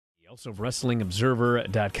Also,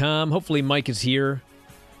 WrestlingObserver.com. Hopefully, Mike is here.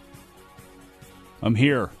 I'm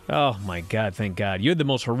here. Oh, my God. Thank God. You had the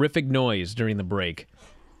most horrific noise during the break.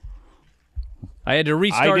 I had to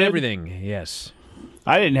restart everything. Yes.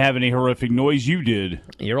 I didn't have any horrific noise. You did.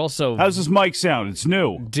 You're also... How's this mic sound? It's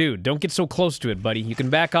new. Dude, don't get so close to it, buddy. You can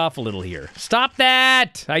back off a little here. Stop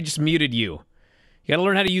that! I just muted you. You got to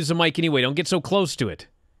learn how to use the mic anyway. Don't get so close to it.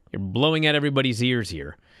 You're blowing out everybody's ears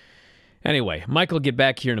here. Anyway, Mike will get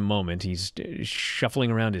back here in a moment. He's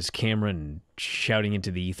shuffling around his camera and shouting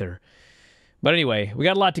into the ether. But anyway, we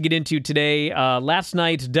got a lot to get into today. Last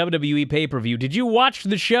night's WWE pay-per-view. Did you watch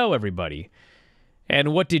the show, everybody?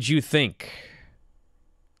 And what did you think?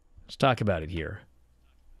 Let's talk about it here.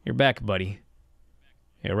 You're back, buddy.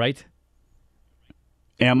 You all right?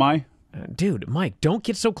 Am I? Dude, Mike, don't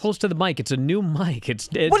get so close to the mic. It's a new mic. It's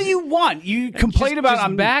what do you want? You complain about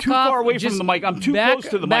I'm too far away from the mic. I'm too close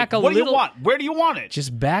to the mic. What do you want? Where do you want it?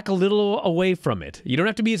 Just back a little away from it. You don't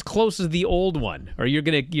have to be as close as the old one, or you're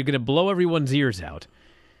gonna blow everyone's ears out.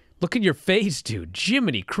 Look at your face, dude.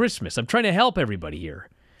 Jiminy Christmas. I'm trying to help everybody here.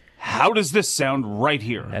 How does this sound right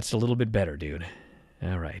here? That's a little bit better, dude.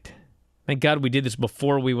 All right. Thank God we did this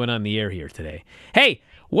before we went on the air here today. Hey,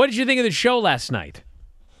 what did you think of the show last night?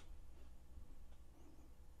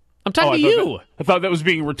 I'm talking to you. I thought that was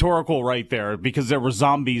being rhetorical right there because there were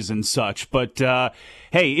zombies and such. But,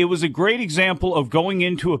 hey, it was a great example of going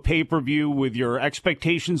into a pay-per-view with your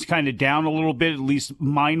expectations kind of down a little bit. At least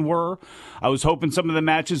mine were. I was hoping some of the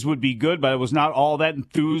matches would be good, but I was not all that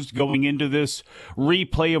enthused going into this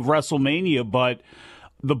replay of WrestleMania. But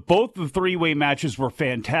both the three-way matches were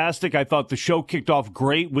fantastic. I thought the show kicked off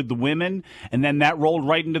great with the women, and then that rolled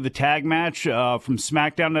right into the tag match from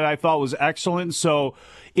SmackDown that I thought was excellent. So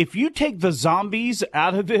if you take the zombies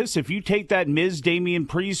out of this, if you take that Miz Damian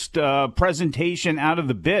Priest presentation out of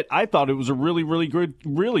the bit, I thought it was a really, really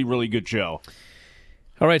good show.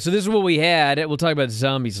 All right, so this is what we had. We'll talk about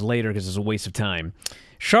zombies later because it's a waste of time.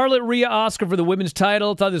 Charlotte, Rhea, Asuka for the women's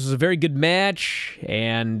title. Thought this was a very good match,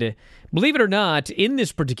 and believe it or not, in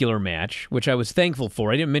this particular match, which I was thankful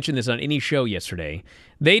for, I didn't mention this on any show yesterday,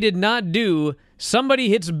 they did not do somebody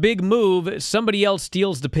hits a big move, somebody else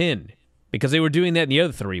steals the pin, because they were doing that in the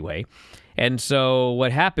other three-way. And so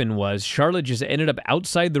what happened was Charlotte just ended up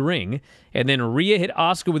outside the ring, and then Rhea hit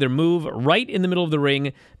Asuka with her move right in the middle of the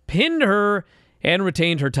ring, pinned her, and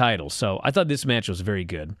retained her title. So I thought this match was very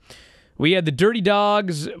good. We had the Dirty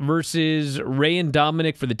Dogs versus Ray and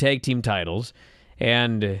Dominic for the tag team titles,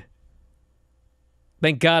 and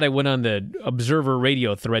thank God I went on the Observer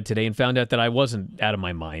radio thread today and found out that I wasn't out of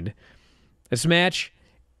my mind. This match,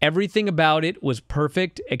 everything about it was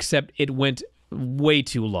perfect, except it went way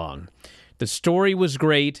too long. The story was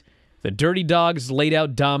great. The Dirty Dogs laid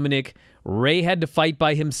out Dominic. Ray had to fight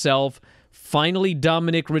by himself. Finally,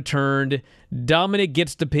 Dominic returned. Dominic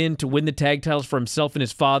gets the pin to win the tag titles for himself and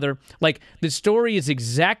his father. Like, the story is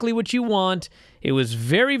exactly what you want. It was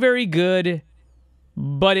very, very good,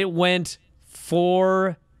 but it went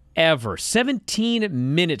forever.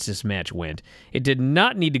 17 minutes this match went. It did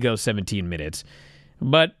not need to go 17 minutes.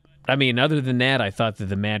 But, I mean, other than that, I thought that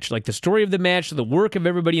the match, like the story of the match, the work of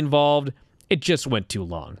everybody involved, it just went too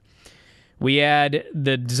long. We had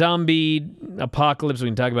the zombie apocalypse. We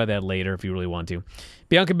can talk about that later if you really want to.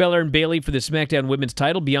 Bianca Belair and Bayley for the SmackDown Women's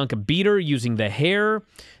title. Bianca beat her using the hair.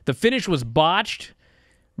 The finish was botched,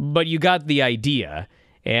 but you got the idea.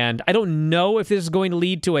 And I don't know if this is going to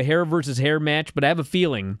lead to a hair versus hair match, but I have a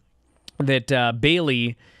feeling that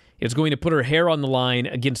Bayley is going to put her hair on the line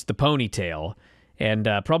against the ponytail and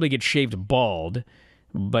probably get shaved bald.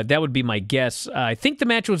 But that would be my guess. I think the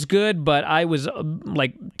match was good, but I was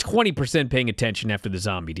like 20% paying attention after the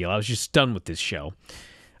zombie deal. I was just stunned with this show.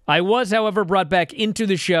 I was, however, brought back into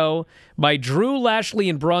the show by Drew, Lashley,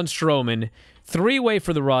 and Braun Strowman, three-way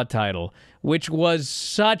for the Raw title, which was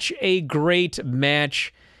such a great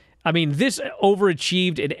match. I mean, this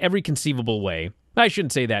overachieved in every conceivable way. I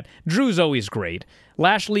shouldn't say that. Drew's always great.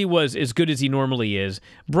 Lashley was as good as he normally is.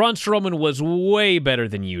 Braun Strowman was way better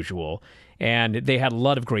than usual. And they had a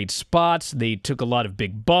lot of great spots. They took a lot of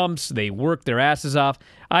big bumps. They worked their asses off.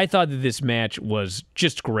 I thought that this match was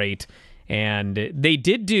just great. And they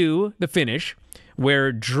did do the finish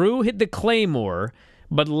where Drew hit the Claymore,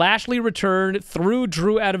 but Lashley returned, threw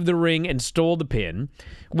Drew out of the ring, and stole the pin,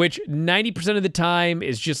 which 90% of the time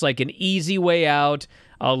is just like an easy way out,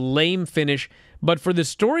 a lame finish. But for the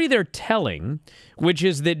story they're telling, which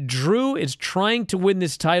is that Drew is trying to win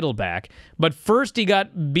this title back, but first he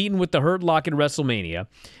got beaten with the Hurt Lock at WrestleMania.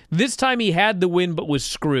 This time he had the win but was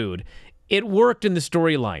screwed. It worked in the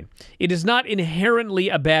storyline. It is not inherently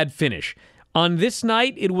a bad finish. On this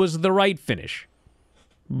night, it was the right finish.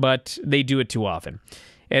 but they do it too often.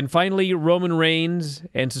 And finally, Roman Reigns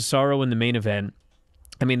and Cesaro in the main event.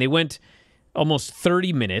 I mean, they went almost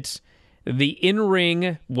 30 minutes. The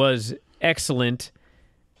in-ring was excellent.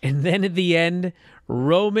 And then at the end,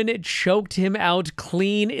 Roman choked him out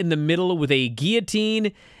clean in the middle with a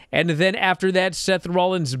guillotine. And then after that, Seth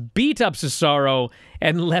Rollins beat up Cesaro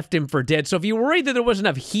and left him for dead. So if you're worried that there wasn't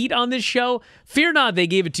enough heat on this show, fear not, they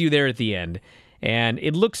gave it to you there at the end. And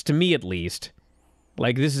it looks to me, at least,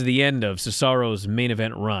 like this is the end of Cesaro's main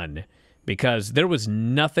event run, because there was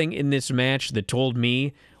nothing in this match that told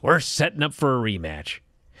me we're setting up for a rematch.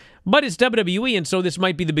 But it's WWE, and so this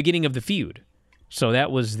might be the beginning of the feud. So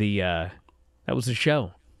that was the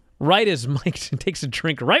show. Right as Mike takes a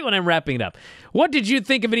drink, right when I'm wrapping it up. What did you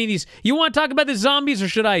think of any of these? You want to talk about the zombies, or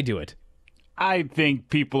should I do it? I think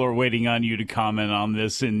people are waiting on you to comment on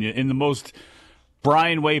this in the most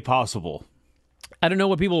Bryan way possible. I don't know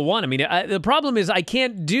what people want. I mean, the problem is I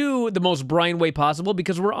can't do the most Bryan way possible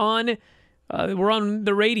because we're on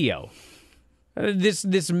the radio.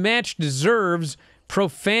 This match deserves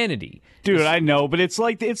profanity. Dude, I know, but it's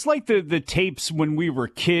like the tapes when we were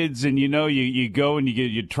kids, and you go and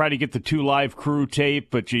you try to get the 2 Live Crew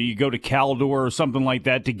tape, but you go to Caldor or something like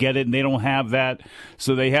that to get it, and they don't have that,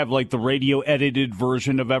 so they have like the radio edited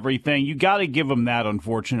version of everything. You got to give them that.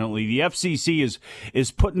 Unfortunately, the FCC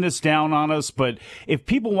is putting this down on us. But if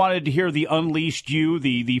people wanted to hear the unleashed you,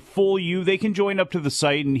 the full you, they can join up to the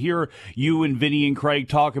site and hear you and Vinny and Craig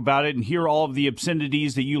talk about it and hear all of the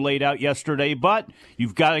obscenities that you laid out yesterday. But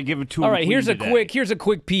you've got to give it to them. All right, here's a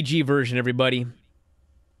quick PG version, everybody.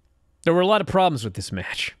 There were a lot of problems with this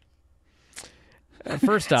match.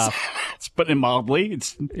 First off, it's putting it mildly.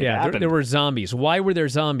 There were zombies. Why were there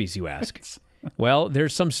zombies, you ask? Well,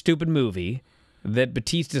 there's some stupid movie that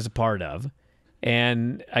Batista's a part of,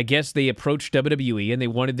 and I guess they approached WWE and they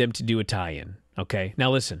wanted them to do a tie-in. Okay,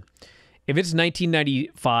 now listen. If it's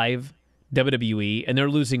 1995 WWE and they're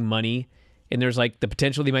losing money and there's like the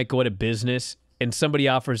potential they might go out of business, and somebody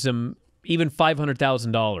offers them even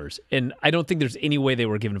 $500,000, and I don't think there's any way they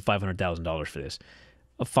were given $500,000 for this.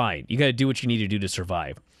 Fine, you got to do what you need to do to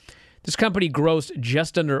survive. This company grossed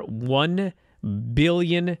just under $1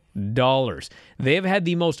 billion. They have had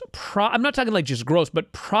the most, I'm not talking like just gross,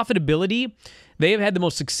 but profitability. They have had the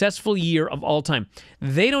most successful year of all time.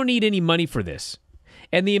 They don't need any money for this.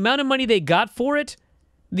 And the amount of money they got for it,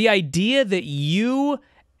 the idea that you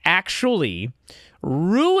actually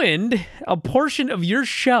ruined a portion of your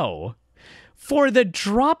show for the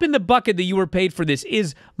drop in the bucket that you were paid for this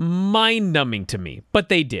is mind-numbing to me. But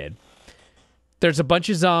they did. There's a bunch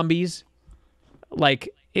of zombies. Like,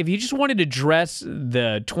 if you just wanted to dress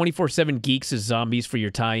the 24/7 geeks as zombies for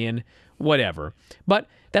your tie-in, whatever. But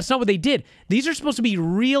that's not what they did. These are supposed to be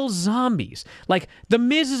real zombies. Like, The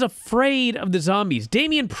Miz is afraid of the zombies.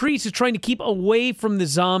 Damian Priest is trying to keep away from the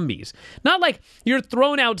zombies. Not like you're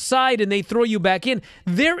thrown outside and they throw you back in.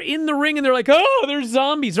 They're in the ring and they're like, oh, there's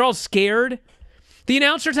zombies. They're all scared. The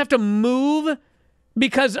announcers have to move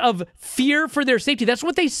because of fear for their safety. That's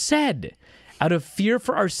what they said. Out of fear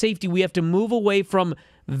for our safety, we have to move away from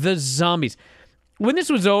the zombies. When this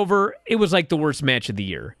was over, it was like the worst match of the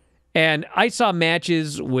year. And I saw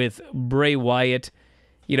matches with Bray Wyatt.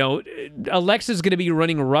 You know, Alexa's going to be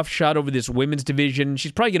running roughshod over this women's division.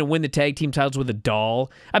 She's probably going to win the tag team titles with a doll.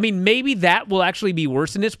 I mean, maybe that will actually be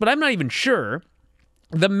worse than this, but I'm not even sure.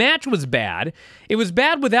 The match was bad. It was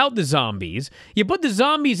bad without the zombies. You put the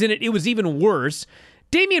zombies in it, it was even worse.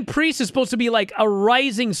 Damian Priest is supposed to be like a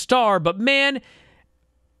rising star, but man,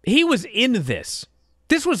 he was in this.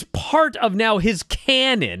 This was part of now his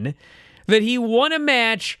canon that he won a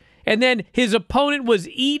match and then his opponent was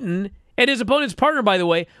eaten, and his opponent's partner, by the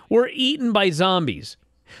way, were eaten by zombies.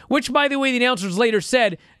 Which, by the way, the announcers later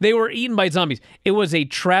said they were eaten by zombies. It was a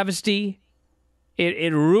travesty.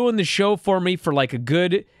 It ruined the show for me for like a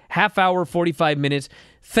good half hour, 45 minutes.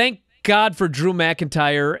 Thank God for Drew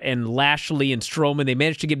McIntyre and Lashley and Strowman. They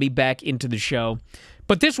managed to get me back into the show.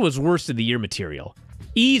 But this was worst of the year material.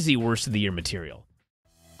 Easy worst of the year material.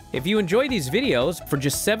 If you enjoy these videos, for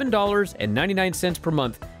just $7.99 per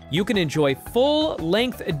month, you can enjoy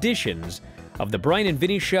full-length editions of The Bryan and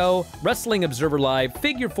Vinny Show, Wrestling Observer Live,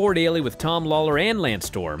 Figure 4 Daily with Tom Lawler and Lance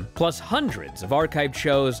Storm, plus hundreds of archived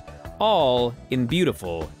shows, all in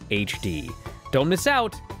beautiful HD. Don't miss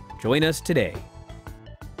out. Join us today.